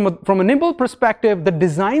 From a Nimble perspective, the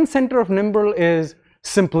design center of Nimble is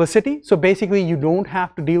simplicity. So basically you don't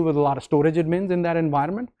have to deal with a lot of storage admins in that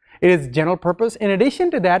environment. It is general purpose. In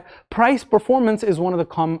addition to that, price performance is one of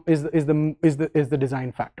the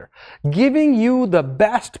design factor, giving you the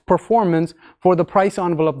best performance for the price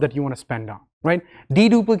envelope that you want to spend on, right?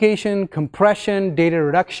 Deduplication, compression, data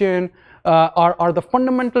reduction are the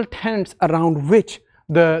fundamental tenets around which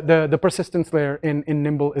the persistence layer in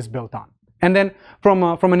Nimble is built on. And then from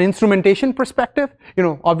an instrumentation perspective,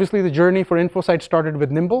 obviously the journey for InfoSight started with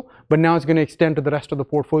Nimble, but now it's going to extend to the rest of the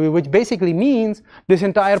portfolio, which basically means this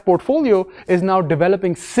entire portfolio is now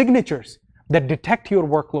developing signatures that detect your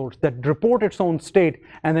workloads, that report its own state,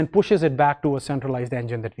 and then pushes it back to a centralized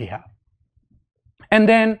engine that we have. And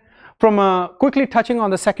then quickly touching on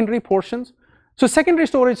the secondary portions. So secondary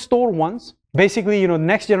storage StoreOnce, basically,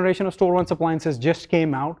 next generation of StoreOnce appliances just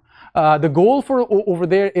came out. The goal for over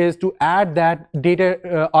there is to add that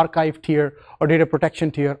data archive tier or data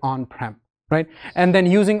protection tier on-prem, right? And then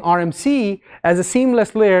using RMC as a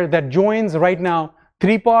seamless layer that joins right now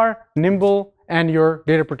 3PAR, Nimble, and your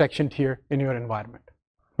data protection tier in your environment,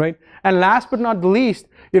 right? And last but not the least,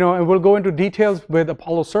 and we'll go into details with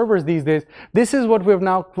Apollo servers these days. This is what we have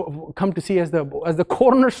now come to see as the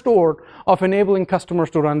cornerstone of enabling customers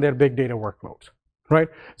to run their big data workloads. Right.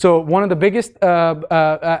 So one of the biggest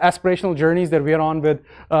aspirational journeys that we are on with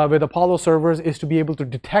Apollo servers is to be able to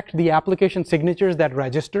detect the application signatures that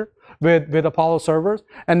register with Apollo servers,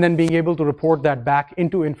 and then being able to report that back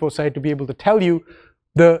into InfoSight to be able to tell you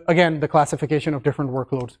the classification of different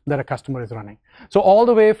workloads that a customer is running. So all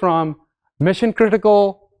the way from mission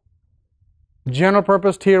critical, general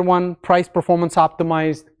purpose tier 1, price performance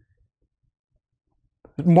optimized,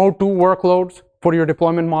 mode 2 workloads for your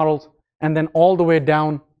deployment models, and then all the way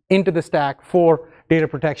down into the stack for data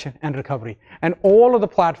protection and recovery. And all of the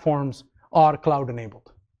platforms are cloud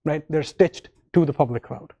enabled, right? They're stitched to the public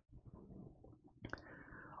cloud.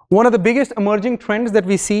 One of the biggest emerging trends that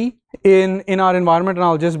we see in our environment, and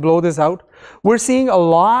I'll just blow this out, we're seeing a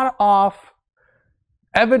lot of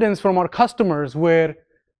evidence from our customers where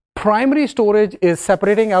primary storage is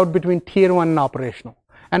separating out between tier 1 and operational.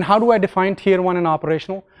 And how do I define tier 1 and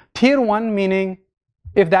operational? Tier 1 meaning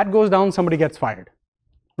if that goes down, somebody gets fired,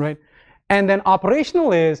 right? And then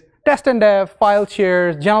operational is test and dev, file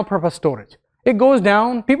shares, general purpose storage. It goes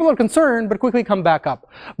down, people are concerned, but quickly come back up.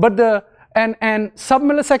 But and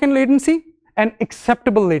sub-millisecond latency and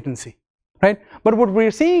acceptable latency, right? But what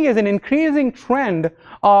we're seeing is an increasing trend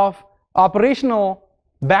of operational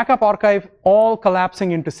backup archive all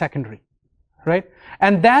collapsing into secondary, right?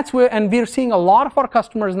 And that's where, and we're seeing a lot of our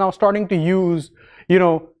customers now starting to use,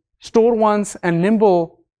 StoreOnce and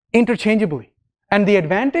Nimble interchangeably. And the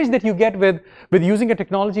advantage that you get with using a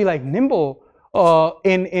technology like Nimble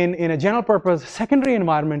in a general purpose secondary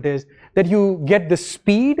environment is that you get the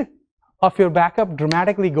speed of your backup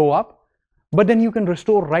dramatically go up, but then you can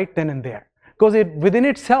restore right then and there. Because within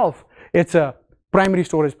itself, it's a primary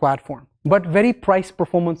storage platform, but very price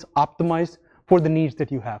performance optimized for the needs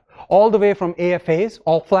that you have. All the way from AFAs,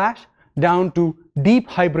 all flash, down to deep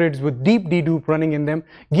hybrids with deep dedupe running in them,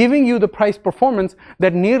 giving you the price performance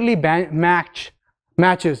that nearly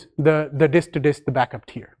matches the disk to disk, the backup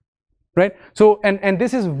tier, right? So, and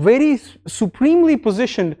this is very supremely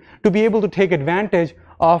positioned to be able to take advantage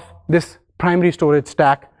of this primary storage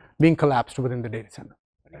stack being collapsed within the data center.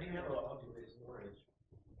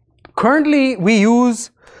 Currently, we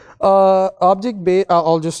use object-based.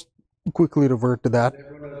 I'll just quickly revert to that.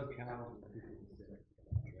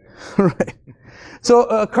 Right.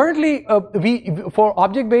 So currently, for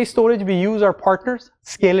object-based storage, we use our partners,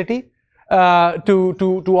 Scality,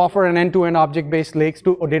 to offer an end-to-end object-based lakes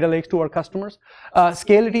or data lakes to our customers.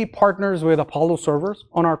 Scality partners with Apollo servers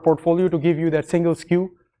on our portfolio to give you that single SKU,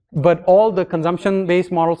 but all the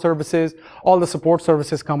consumption-based model services, all the support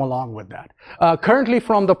services come along with that. Currently,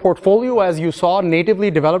 from the portfolio, as you saw,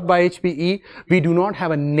 natively developed by HPE, we do not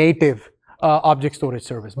have a native object storage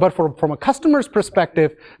service. But from a customer's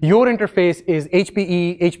perspective, your interface is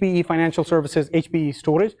HPE Financial Services, HPE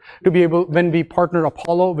Storage, to be able, when we partner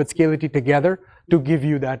Apollo with Scality together, to give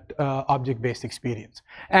you that object-based experience.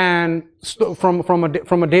 And from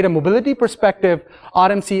a data mobility perspective,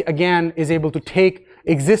 RMC, again, is able to take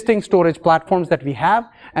existing storage platforms that we have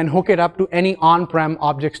and hook it up to any on-prem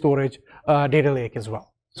object storage data lake as well.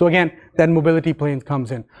 So again, that mobility plane comes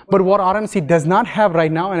in. But what RMC does not have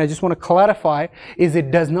right now, and I just want to clarify, is it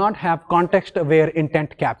does not have context-aware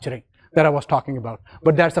intent capturing that I was talking about.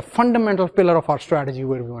 But that's a fundamental pillar of our strategy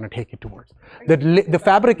where we want to take it towards. The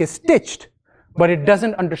fabric is stitched, but it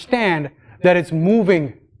doesn't understand that it's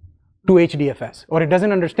moving to HDFS, or it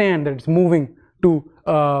doesn't understand that it's moving to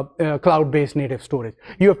cloud-based native storage.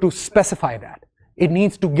 You have to specify that. It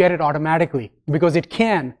needs to get it automatically because it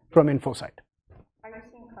can from InfoSight.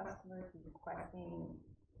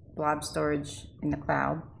 Blob storage in the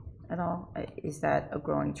cloud at all? Is that a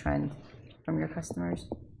growing trend from your customers?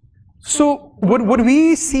 So what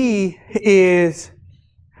we see is,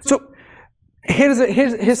 so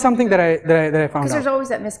here's something that I found out. Because there's always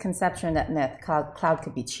that misconception that cloud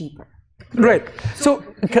could be cheaper. Right. So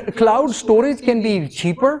cloud storage can be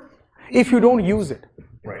cheaper if you don't use it.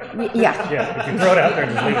 Right. Yeah. Yeah. If you throw it out there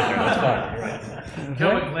and just leave it there, that's fine. Right.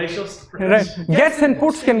 Gets and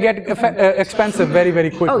puts can get expensive very, very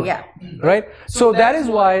quickly. Oh, yeah. Right? So that is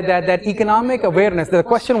why that economic awareness, the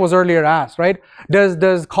question was earlier asked, right?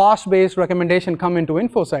 Does cost-based recommendation come into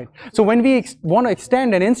InfoSight? So when we want to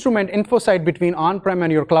extend and instrument InfoSight between on-prem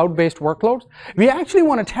and your cloud-based workloads, we actually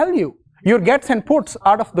want to tell you, your gets and puts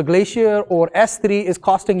out of the Glacier or S3 is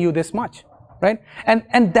costing you this much. Right?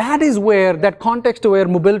 And that is where that context-aware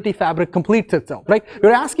mobility fabric completes itself, right?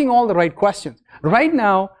 You're asking all the right questions. Right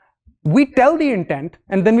now, we tell the intent,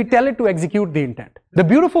 and then we tell it to execute the intent. The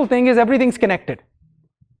beautiful thing is everything's connected.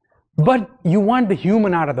 But you want the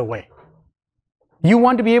human out of the way. You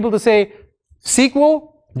want to be able to say,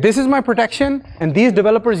 SQL, this is my protection, and these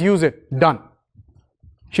developers use it. Done.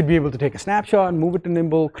 Should be able to take a snapshot, move it to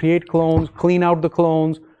Nimble, create clones, clean out the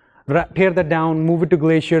clones, tear that down, move it to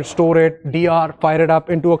Glacier, store it, DR, fire it up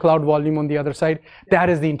into a cloud volume on the other side. That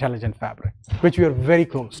is the intelligent fabric, which we are very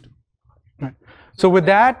close to. Right. So with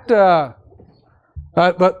that, that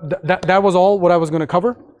was all what I was going to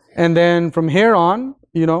cover. And then from here on,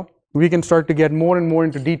 we can start to get more and more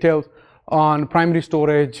into details on primary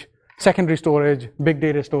storage, secondary storage, big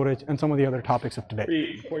data storage, and some of the other topics of today.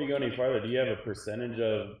 Before you go any farther, do you have a percentage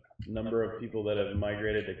of number of people that have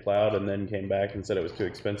migrated to cloud and then came back and said it was too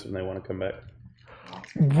expensive and they want to come back?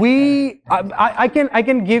 I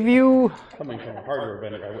can give you. Coming from a hardware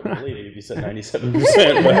vendor, I wouldn't believe you if you said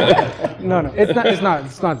 97%. No, it's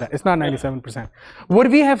not that. It's not 97%.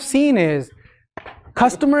 What we have seen is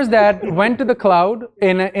customers that went to the cloud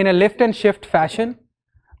in a lift and shift fashion.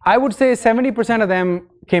 I would say 70% of them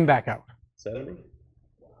came back out. 70?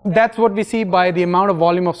 That's what we see by the amount of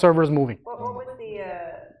volume of servers moving. What was the?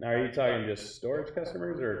 Now, are you talking just storage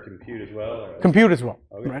customers or compute as well? Or? Compute as well,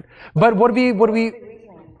 okay. Right? But what we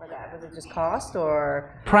Reasoning for that, was it just cost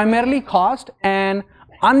or? Primarily cost and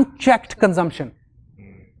unchecked consumption.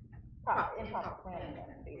 Improper planning,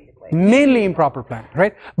 basically. Mainly improper planning,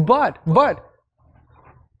 right? But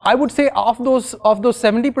I would say of those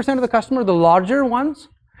 70% of the customers, the larger ones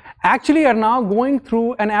actually are now going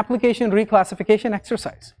through an application reclassification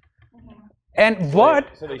exercise. And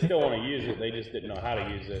so they still want to use it, they just didn't know how to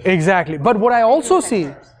use it. Exactly. But what I also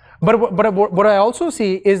see, what I also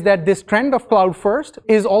see is that this trend of cloud first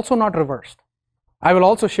is also not reversed. I will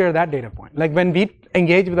also share that data point. Like when we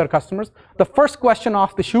engage with our customers, the first question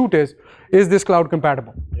off the chute is this cloud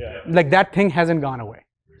compatible? Yeah. Like that thing hasn't gone away.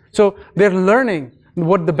 So they're learning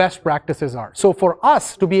what the best practices are. So for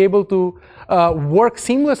us to be able to work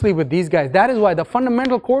seamlessly with these guys, that is why the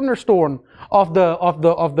fundamental cornerstone of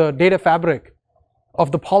the data fabric, of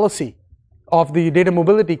the policy of the data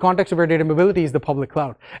mobility, context-aware data mobility is the public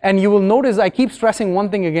cloud. And you will notice I keep stressing one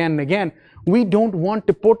thing again and again. We don't want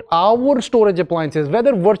to put our storage appliances,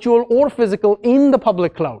 whether virtual or physical, in the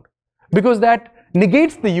public cloud, because that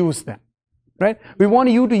negates the use then, right? We want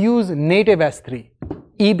you to use native S3,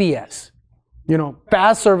 EBS,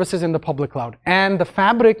 PaaS services in the public cloud, and the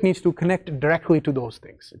fabric needs to connect directly to those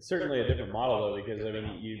things. It's certainly a different model though, because I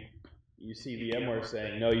mean, you see VMware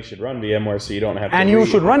saying, no, you should run VMware so you don't have to. And you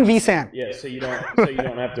should run vSAN. Yeah, so you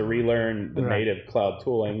don't have to relearn the native cloud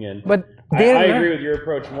tooling. And but I agree with your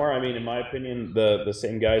approach more. I mean, in my opinion, the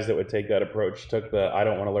same guys that would take that approach took the I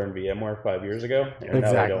don't want to learn VMware 5 years ago, and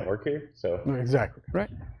now they don't work here. So exactly right.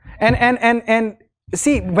 And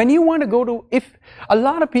see, when you want to go to, if a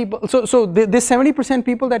lot of people, so the 70%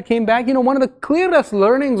 people that came back, one of the clearest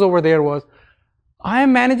learnings over there was, I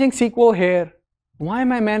am managing SQL here. Why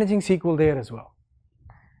am I managing SQL there as well?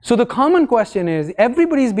 So the common question is,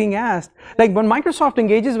 everybody's being asked, like when Microsoft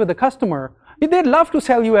engages with a customer, they'd love to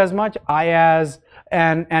sell you as much IaaS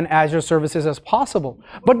and Azure services as possible.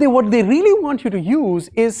 But what they really want you to use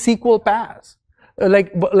is SQL PaaS,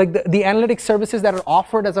 like the analytics services that are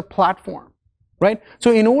offered as a platform, right?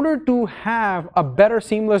 So in order to have a better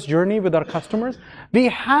seamless journey with our customers, we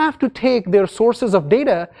have to take their sources of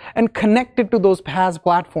data and connect it to those PaaS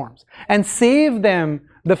platforms and save them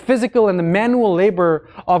the physical and the manual labor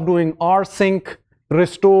of doing rsync,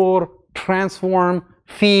 restore, transform,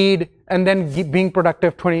 feed, and then being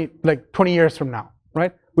productive 20 years from now,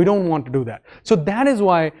 right? We don't want to do that. So that is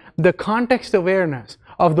why the context awareness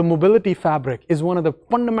of the mobility fabric is one of the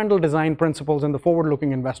fundamental design principles in the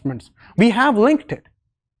forward-looking investments. We have linked it,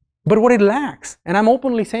 but what it lacks, and I'm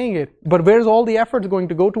openly saying it, but where's all the efforts going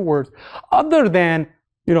to go towards, other than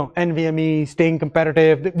NVMe, staying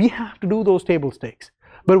competitive? We have to do those table stakes.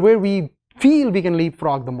 But where we feel we can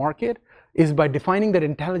leapfrog the market is by defining that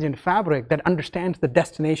intelligent fabric that understands the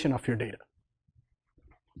destination of your data.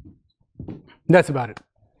 That's about it.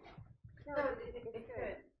 So if you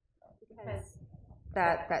could, because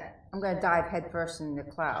that I'm going to dive headfirst in the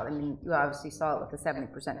cloud. I mean, you obviously saw it with the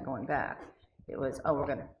 70% going back. It was, oh, we're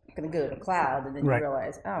going to go to cloud, and then you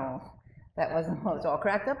realize, oh, that wasn't what it was all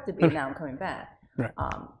cracked up to be. Now I'm coming back. Right.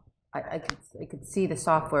 I could see the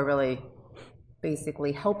software really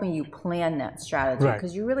basically helping you plan that strategy,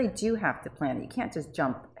 because you really do have to plan it. You can't just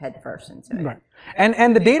jump headfirst into it. Right.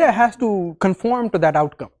 And the data has to conform to that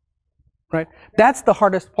outcome, right? That's the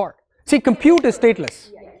hardest part. See, compute is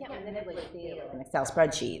stateless. Yeah, you can't manipulate data in an Excel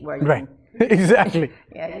spreadsheet where you can, exactly.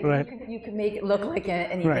 You can make it look like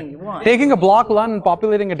anything you want. Taking a block LUN and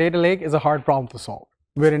populating a data lake is a hard problem to solve.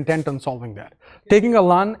 We're intent on solving that. Taking a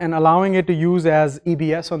LUN and allowing it to use as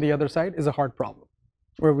EBS on the other side is a hard problem,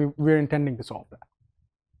 where we're intending to solve that.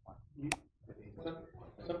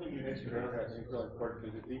 Something you mentioned earlier that I think is really important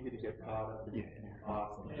because it's easy to get caught up in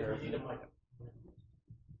cost and comparison.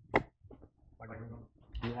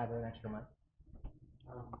 Do you have an extra mic?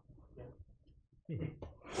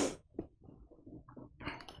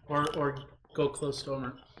 Or go close to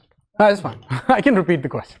Omar. That's fine. I can repeat the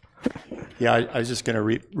question. Yeah, I was just going to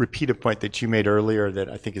repeat a point that you made earlier that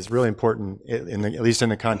I think is really important, at least in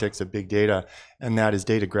the context of big data, and that is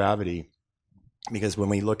data gravity. Because when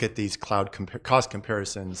we look at these cloud cost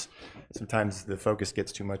comparisons, sometimes the focus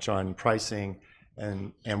gets too much on pricing,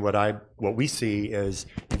 and what we see is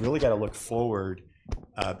you really got to look forward,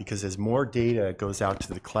 because as more data goes out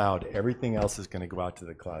to the cloud, everything else is going to go out to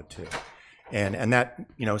the cloud too. And that,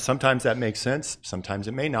 sometimes that makes sense, sometimes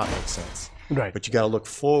it may not make sense. Right. But you got to look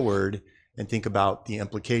forward and think about the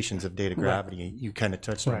implications of data gravity. Right. You kind of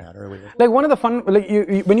touched on that earlier. Like one of the fun,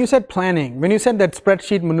 when you said planning, when you said that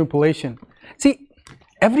spreadsheet manipulation, see,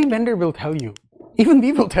 every vendor will tell you, even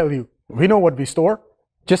we will tell you, we know what we store,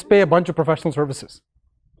 just pay a bunch of professional services,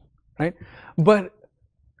 right? But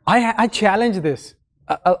I challenge this.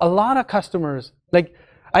 A lot of customers, like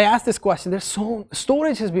I asked this question,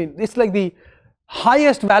 storage has been, it's like the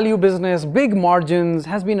highest value business, big margins,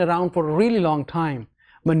 has been around for a really long time,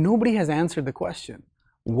 but nobody has answered the question.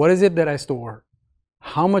 What is it that I store?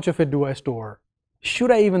 How much of it do I store?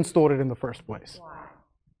 Should I even store it in the first place?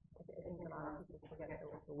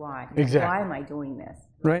 Why? Exactly. Why am I doing this?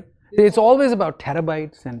 Right? It's always about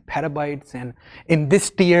terabytes and petabytes, and in this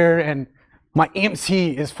tier, and my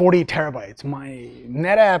EMC is 40 terabytes, my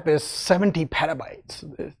NetApp is 70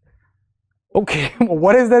 petabytes. Okay,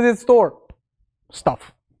 what is that it store?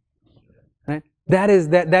 Stuff. Right? That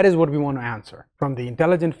is what we want to answer from the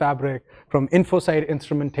intelligent fabric, from InfoSight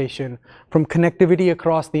instrumentation, from connectivity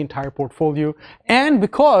across the entire portfolio, and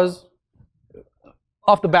because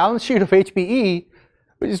of the balance sheet of HPE,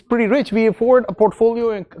 which is pretty rich. We afford a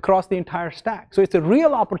portfolio across the entire stack. So it's a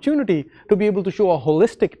real opportunity to be able to show a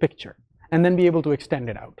holistic picture and then be able to extend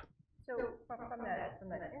it out. So from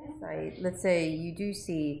that insight, let's say you do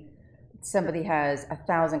see somebody has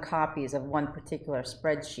 1,000 copies of one particular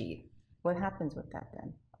spreadsheet. What happens with that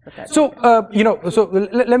then? So so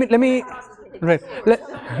let me right.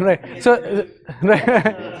 So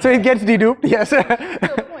so it gets deduped. Yes.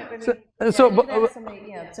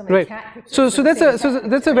 Right. So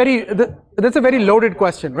that's a very loaded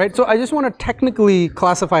question, right? So I just want to technically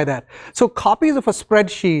classify that. So copies of a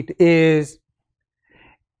spreadsheet is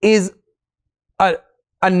a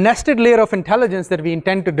nested layer of intelligence that we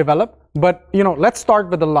intend to develop. But let's start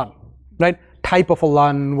with the LUN, right? Type of a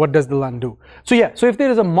LUN, what does the LUN do? So yeah, so if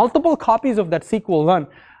there is a multiple copies of that SQL LUN,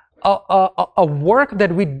 a work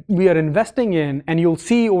that we are investing in, and you'll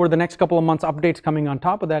see over the next couple of months updates coming on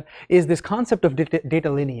top of that, is this concept of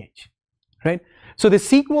data lineage, right? So the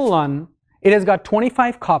SQL LUN, it has got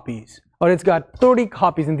 25 copies, or it's got 30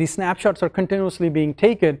 copies, and these snapshots are continuously being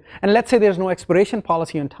taken, and let's say there's no expiration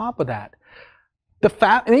policy on top of that. The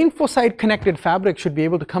InfoSight connected fabric should be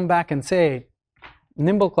able to come back and say,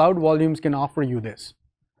 Nimble Cloud Volumes can offer you this.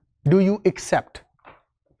 Do you accept?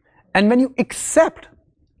 And when you accept,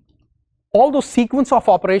 all those sequence of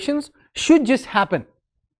operations should just happen,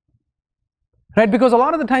 right? Because a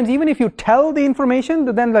lot of the times, even if you tell the information,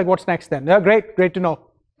 then like, what's next then? Yeah, great to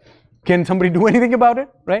know. Can somebody do anything about it,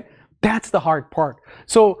 right? That's the hard part.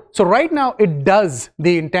 So right now, it does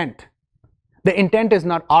the intent. The intent is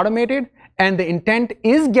not automated, and the intent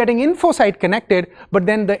is getting InfoSight connected, but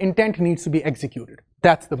then the intent needs to be executed.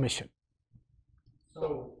 That's the mission.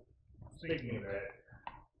 So, speaking of that,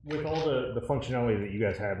 with all the functionality that you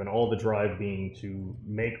guys have and all the drive being to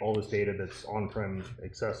make all this data that's on-prem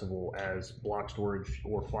accessible as block storage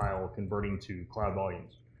or file converting to cloud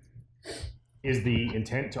volumes, is the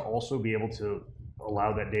intent to also be able to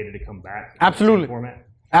allow that data to come back in Absolutely. the same format?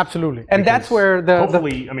 Absolutely, and that's where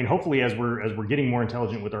hopefully as we're getting more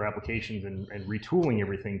intelligent with our applications and retooling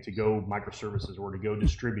everything to go microservices or to go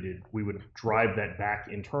distributed, we would drive that back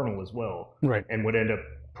internal as well, right? And would end up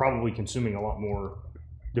probably consuming a lot more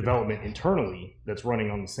development internally that's running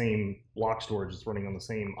on the same block storage, that's running on the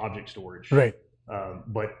same object storage, right?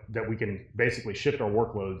 But that we can basically shift our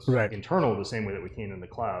workloads internal the same way that we can in the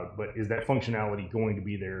cloud. But is that functionality going to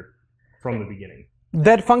be there from the beginning?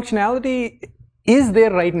 That functionality is there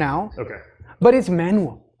right now, but it's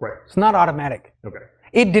manual. Right. It's not automatic. Okay.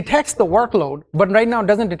 It detects the workload, but right now it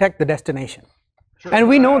doesn't detect the destination. Sure. And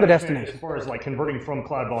we know the destination. As far as like converting from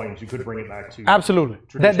cloud volumes, you could bring it back to absolutely.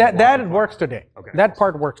 That works today. Okay. That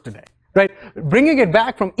part works today, right? Bringing it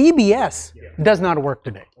back from EBS does not work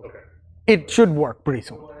today. Okay. It should work pretty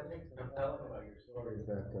soon. What I think is compelling about your story is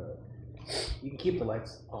that you can keep the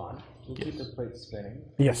lights on, you can keep the plates spinning,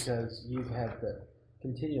 because you have the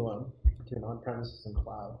continuum between on-premises and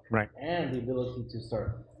cloud, right? And the ability to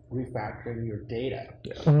start refactoring your data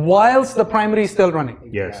whilst the primary is still running.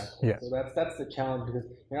 Exactly. Yes. So that's the challenge, because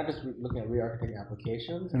you're not just looking at re-architecting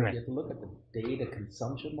applications. You have to look at the data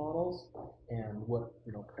consumption models and what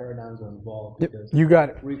paradigms are involved. Because you got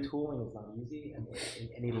it. Retooling is not easy at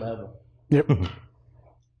any level. Yep.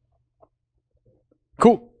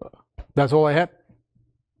 Cool. That's all I had.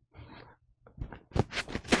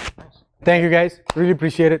 Thank you guys. Really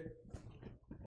appreciate it.